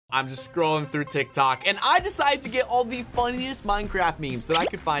I'm just scrolling through TikTok, and I decided to get all the funniest Minecraft memes that I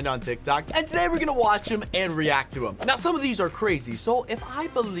could find on TikTok, and today we're gonna watch them and react to them. Now, some of these are crazy, so if I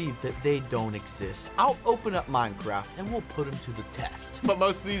believe that they don't exist, I'll open up Minecraft and we'll put them to the test. But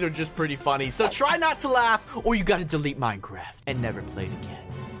most of these are just pretty funny, so try not to laugh, or you gotta delete Minecraft and never play it again.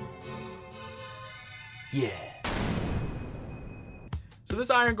 Yeah. So this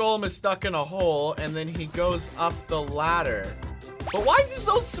iron golem is stuck in a hole, and then he goes up the ladder. But why is he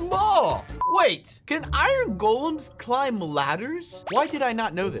so small? Wait, can iron golems climb ladders? Why did I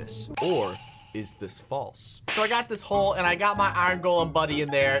not know this? Or is this false? So I got this hole, and I got my iron golem buddy in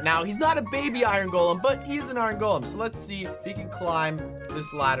there. Now, he's not a baby iron golem, but he's an iron golem. So let's see if he can climb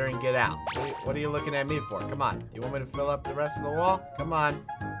this ladder and get out. What are you looking at me for? Come on. You want me to fill up the rest of the wall? Come on.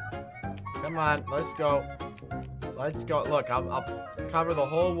 Come on. Let's go. Let's go. Look, I'll cover the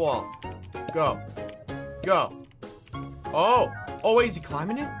whole wall. Go. Go. Oh. Oh, wait, is he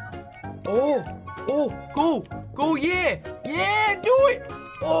climbing it? Oh. Oh, go. Go, yeah. Yeah, do it.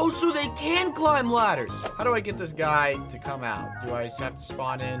 Oh, so they can climb ladders. How do I get this guy to come out? Do I just have to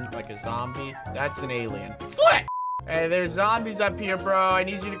spawn in like a zombie? That's an alien. Flip! Hey, there's zombies up here, bro. I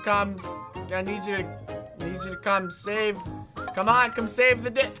need you to come. I need you to come save. Come on, come save the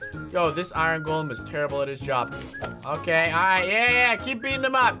day. Yo, this iron golem is terrible at his job. Okay, all right, yeah, keep beating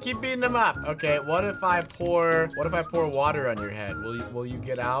him up, keep beating him up. Okay, what if I pour water on your head? Will you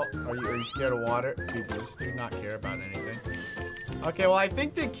get out? Are you scared of water? Dude, does this dude not care about anything? Okay, well, I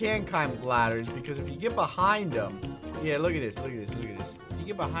think they can climb ladders because if you get behind them, yeah, look at this, look at this, look at this. You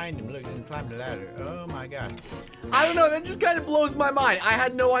get behind him, look, and climb the ladder. Oh my gosh. I don't know, that just kind of blows my mind. I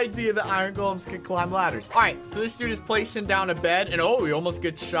had no idea that iron golems could climb ladders. All right, so this dude is placing down a bed, and oh, he almost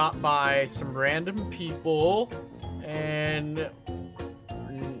gets shot by some random people. And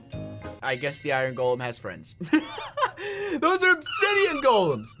I guess the iron golem has friends. Those are obsidian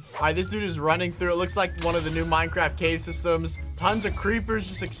golems. All right, this dude is running through. It looks like one of the new Minecraft cave systems. Tons of creepers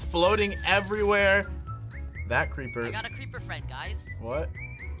just exploding everywhere. That creeper. I got a creeper friend, guys. What?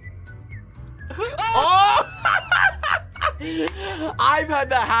 Oh! I've had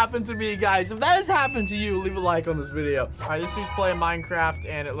that happen to me, guys. If that has happened to you, leave a like on this video. All right, this dude's playing Minecraft,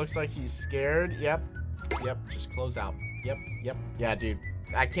 and it looks like he's scared. Yep. Yep. Just close out. Yep. Yep. Yeah, dude.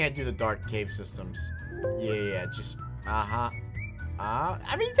 I can't do the dark cave systems. Yeah. Just. I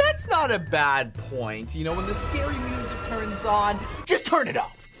mean, that's not a bad point. You know, when the scary music turns on, just turn it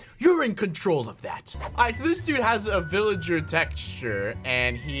off. You're in control of that. All right, so this dude has a villager texture,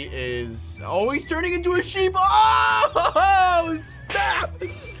 and he is... Oh, he's turning into a sheep. Oh, snap.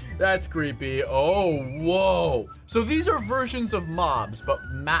 That's creepy. Oh, whoa. So these are versions of mobs, but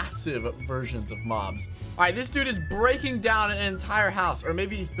massive versions of mobs. All right, this dude is breaking down an entire house, or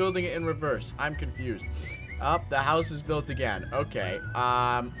maybe he's building it in reverse. I'm confused. Up, the house is built again. Okay,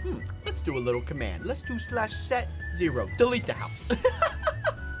 let's do a little command. Let's do /set 0. Delete the house.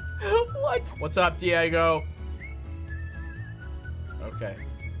 What? What's up, Diego? Okay.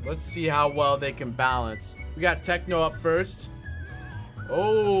 Let's see how well they can balance. We got Techno up first.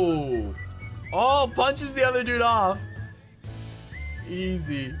 Oh. Oh, punches the other dude off.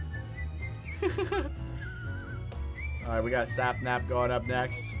 Easy. Alright, we got Sapnap going up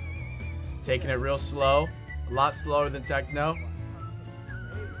next. Taking it real slow. A lot slower than Techno.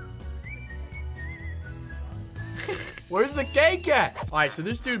 Where's the cake at? All right, so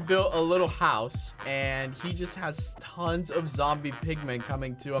this dude built a little house, and he just has tons of zombie pigmen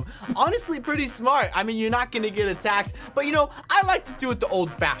coming to him. Honestly, pretty smart. I mean, you're not gonna get attacked, but you know, I like to do it the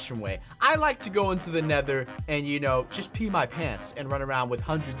old-fashioned way. I like to go into the nether and, you know, just pee my pants and run around with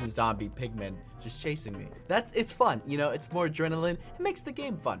hundreds of zombie pigmen just chasing me. It's fun, you know, it's more adrenaline. It makes the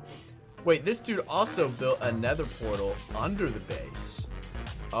game fun. Wait, this dude also built a nether portal under the base.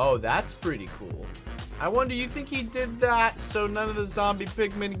 Oh, that's pretty cool. I wonder, you think he did that so none of the zombie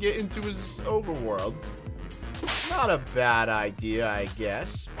pigmen get into his overworld? Not a bad idea, I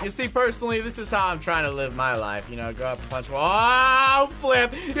guess. You see, personally, this is how I'm trying to live my life. You know, go up, punch. Oh,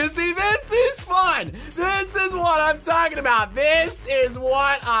 flip. You see, this is fun. This is what I'm talking about. This is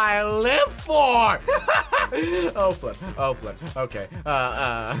what I live for. Oh, flip. Oh, flip. Okay.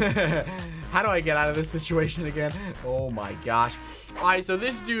 How do I get out of this situation again? Oh, my gosh. All right, so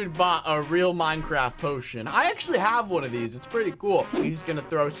this dude bought a real Minecraft potion. I actually have one of these. It's pretty cool. He's gonna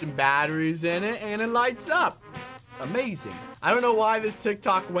throw some batteries in it, and it lights up. amazing. I don't know why this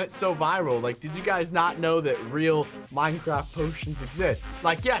TikTok went so viral. Like, did you guys not know that real Minecraft potions exist?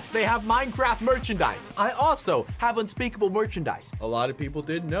 Like, yes, they have Minecraft merchandise. I also have Unspeakable merchandise. A lot of people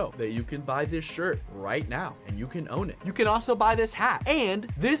didn't know that you can buy this shirt right now and you can own it. You can also buy this hat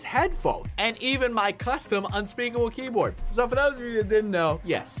and this headphone and even my custom Unspeakable keyboard. So for those of you that didn't know,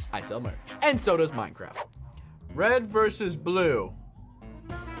 yes, I sell merch. And so does Minecraft. Red versus blue.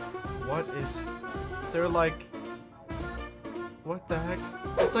 What is... They're like... What the heck?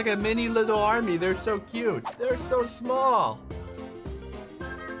 It's like a mini little army. They're so cute. They're so small.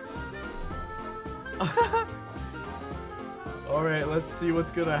 All right, let's see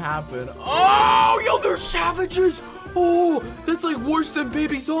what's gonna happen. Oh, yo, they're savages. Oh, that's like worse than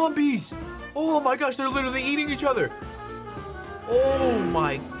baby zombies. Oh my gosh, they're literally eating each other. Oh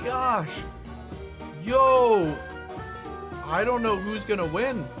my gosh. Yo, I don't know who's gonna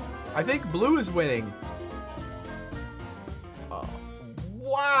win. I think blue is winning.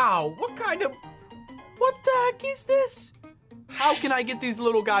 Wow, what the heck is this? How can I get these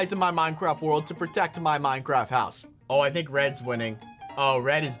little guys in my Minecraft world to protect my Minecraft house? Oh, I think red's winning. Oh,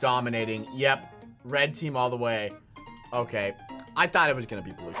 red is dominating. Yep, red team all the way. Okay, I thought it was gonna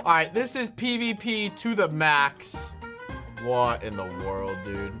be blue. All right, this is PvP to the max. What in the world,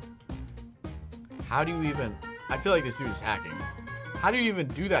 dude? How do you even, I feel like this dude is hacking. How do you even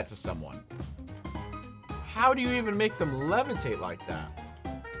do that to someone? How do you even make them levitate like that?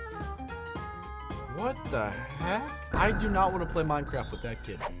 What the heck? I do not want to play Minecraft with that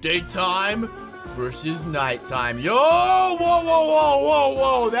kid. Daytime versus nighttime. Yo, whoa, whoa, whoa, whoa,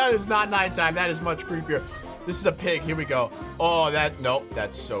 whoa. That is not nighttime. That is much creepier. This is a pig. Here we go. Oh, nope,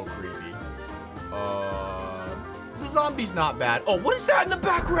 that's so creepy. The zombie's not bad. Oh, what is that in the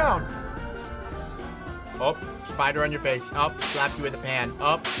background? Oh, spider on your face. Up, slapped you with a pan.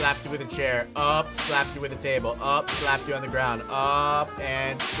 Up, slapped you with a chair. Up, slapped you with a table. Up, slapped you on the ground. Up,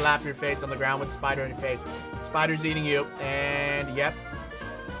 and slap your face on the ground with a spider on your face. Spider's eating you, and yep.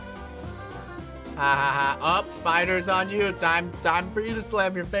 Ha ha ha. Up, spider's on you. Time for you to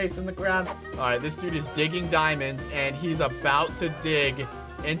slam your face in the ground. All right, this dude is digging diamonds, and he's about to dig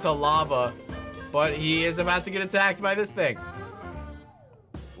into lava, but he is about to get attacked by this thing.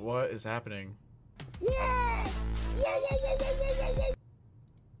 What is happening?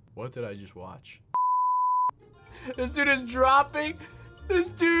 What did I just watch? This dude is dropping. This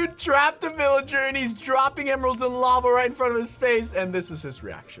dude trapped a villager and he's dropping emeralds in lava right in front of his face, and this is his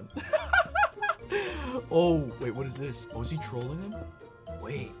reaction. Oh, wait, what is this? Oh, is he trolling him?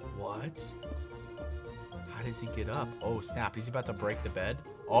 Wait, what? How does he get up? Oh, snap. He's about to break the bed.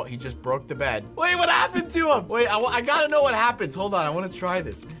 Oh, he just broke the bed. Wait, what happened to him? Wait, I gotta know what happens. Hold on, I want to try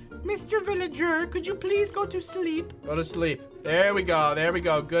this. Mr. Villager, could you please go to sleep? Go to sleep. There we go. There we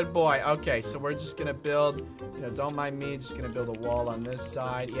go. Good boy. Okay, so we're just gonna build, you know, don't mind me, just gonna build a wall on this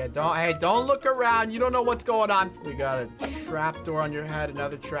side. Yeah, don't look around. You don't know what's going on. We got a trapdoor on your head,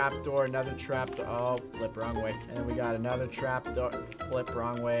 another trapdoor, another trapdoor. Oh, flip wrong way. And then we got another trapdoor, flip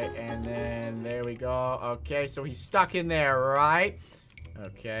wrong way. And then there we go. Okay, so he's stuck in there, right?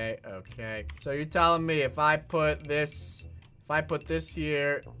 Okay, okay. So you're telling me if I put this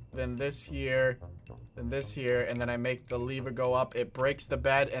here, then this here, then this here, and then I make the lever go up, it breaks the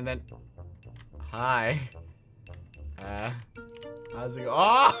bed, and then... Hi. How's it go?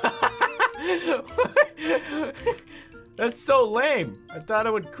 Oh! That's so lame. I thought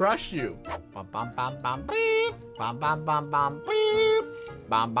it would crush you. Bum, bum, bum, bum, beep. Bum, bum, bum, bum, beep.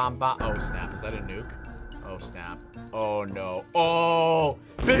 Bum, bum, bum. Oh, snap. Is that a nuke? Oh, snap. Oh, no. Oh!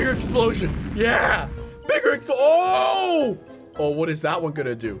 Bigger explosion! Yeah! Bigger explosion! Oh! Oh, what is that one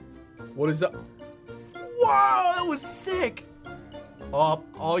gonna do? What is that? Whoa, that was sick. Oh,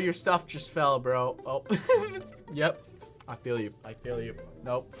 all your stuff just fell, bro. Oh, yep. I feel you. I feel you.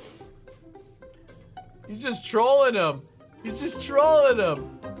 Nope. He's just trolling him. He's just trolling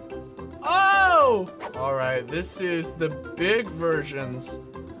him. Oh! All right, this is the big versions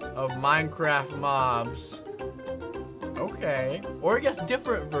of Minecraft mobs. Okay. Or I guess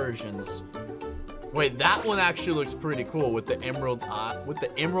different versions. Wait, that one actually looks pretty cool with the emerald eye. With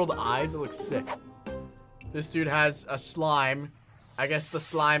the emerald eyes, it looks sick. This dude has a slime. I guess the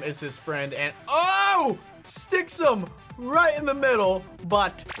slime is his friend, and oh! Sticks him right in the middle.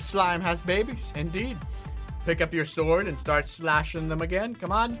 But slime has babies, indeed. Pick up your sword and start slashing them again.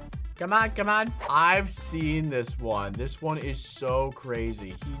 Come on. Come on, come on. I've seen this one. This one is so crazy.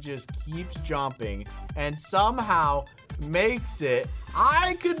 He just keeps jumping and somehow makes it.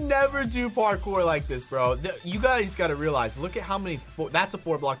 I could never do parkour like this, bro. You guys got to realize, look at how many, that's a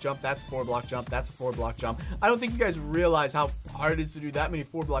 4-block jump. That's a 4-block jump. That's a 4-block jump. I don't think you guys realize how hard it is to do that many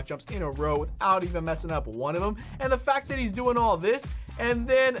 4-block jumps in a row without even messing up one of them. And the fact that he's doing all this and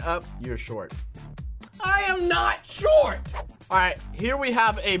then, you're short. I am not short. All right, here we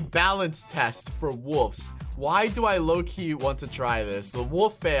have a balance test for wolves. Why do I low-key want to try this? The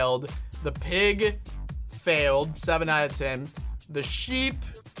wolf failed. The pig failed, 7 out of 10. The sheep,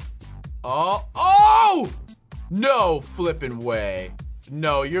 oh, no flipping way.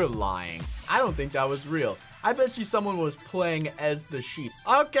 No, you're lying. I don't think that was real. I bet you someone was playing as the sheep.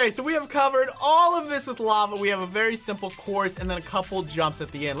 Okay, so we have covered all of this with lava. We have a very simple course and then a couple jumps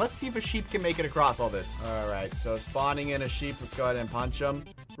at the end. Let's see if a sheep can make it across all this. All right, so spawning in a sheep. Let's go ahead and punch him.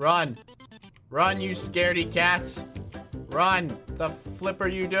 Run. Run, you scaredy cat. Run. The flip are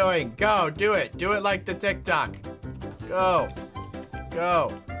you doing? Go, do it. Do it like the TikTok. Go.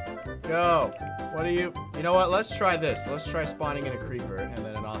 Go. Go. What are you? You know what? Let's try this. Let's try spawning in a creeper and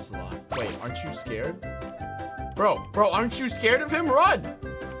then an ocelot. Wait, aren't you scared? Bro, aren't you scared of him? Run!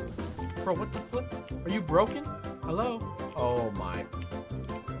 Bro, what the flip? Are you broken? Hello? Oh my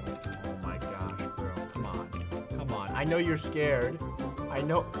gosh, bro. Come on. Come on. I know you're scared. I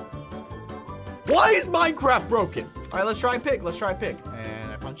know. Why is Minecraft broken? All right, let's try pig. Let's try pig.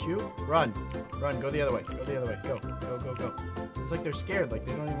 And I punch you. Run. Run. Go the other way. Go the other way. Go. Go, go, go. It's like they're scared. Like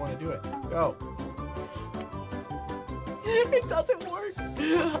they don't even want to do it. Go. It doesn't work.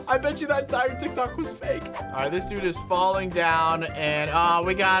 I bet you that entire TikTok was fake. All right, this dude is falling down and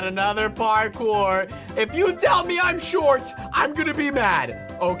we got another parkour. If you tell me I'm short, I'm gonna be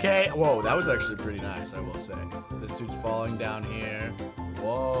mad. Okay. Whoa, that was actually pretty nice, I will say. This dude's falling down here.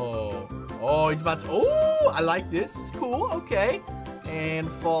 Whoa. Oh, he's about to, oh, I like this. It's cool, okay. And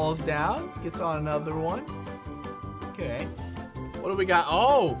falls down, gets on another one. Okay. What do we got?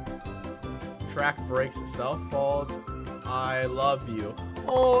 Oh, track breaks itself, falls. I love you.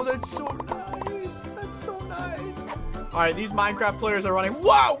 Oh, that's so nice. That's so nice. All right, these Minecraft players are running.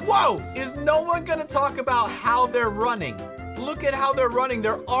 Whoa, whoa. Is no one gonna talk about how they're running? Look at how they're running.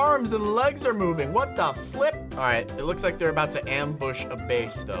 Their arms and legs are moving. What the flip? All right, it looks like they're about to ambush a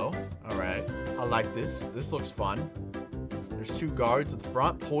base though. All right, I like this. This looks fun. There's 2 guards at the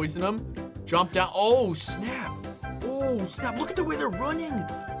front. Poison them. Jump down. Oh, snap. Oh, snap. Look at the way they're running.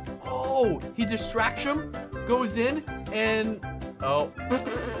 Oh, he distracts them, goes in, and oh.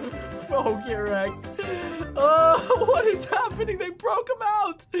 Oh, get wrecked. Oh, what is happening? They broke him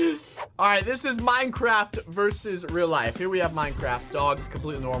out. All right, this is Minecraft versus real life. Here we have Minecraft, dog,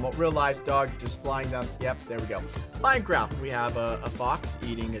 completely normal. Real life, dog, just flying down. Yep, there we go. Minecraft, we have a fox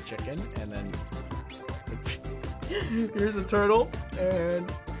eating a chicken, and then here's a turtle,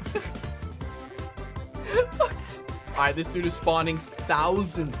 and what? All right, this dude is spawning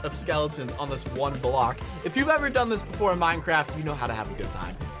thousands of skeletons on this one block. If you've ever done this before in Minecraft, you know how to have a good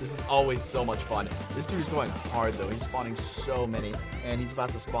time. This is always so much fun. This dude is going hard, though. He's spawning so many, and he's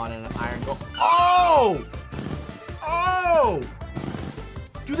about to spawn in an iron golem. Oh! Oh!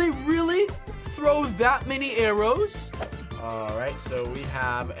 Do they really throw that many arrows? All right, so we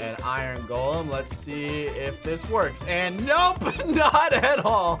have an iron golem. Let's see if this works. And nope, not at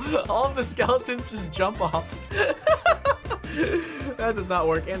all. All of the skeletons just jump off. That does not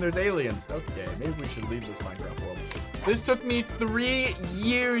work. And there's aliens. Okay, maybe we should leave this Minecraft world. This took me 3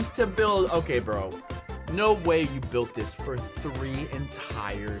 years to build. Okay, bro. No way you built this for 3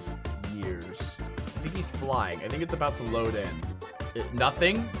 entire years. I think he's flying. I think it's about to load in.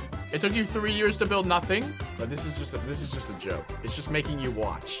 Nothing? It took you 3 years to build nothing? But this is just a joke. It's just making you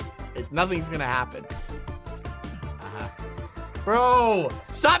watch. Nothing's gonna happen. Bro,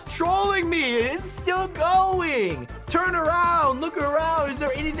 stop trolling me. It's still going. Turn around, look around. Is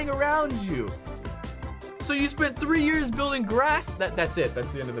there anything around you? So you spent 3 years building grass? That's it.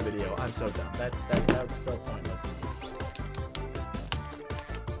 That's the end of the video. I'm so dumb. That's so pointless.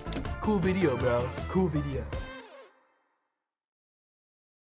 Cool video, bro. Cool video.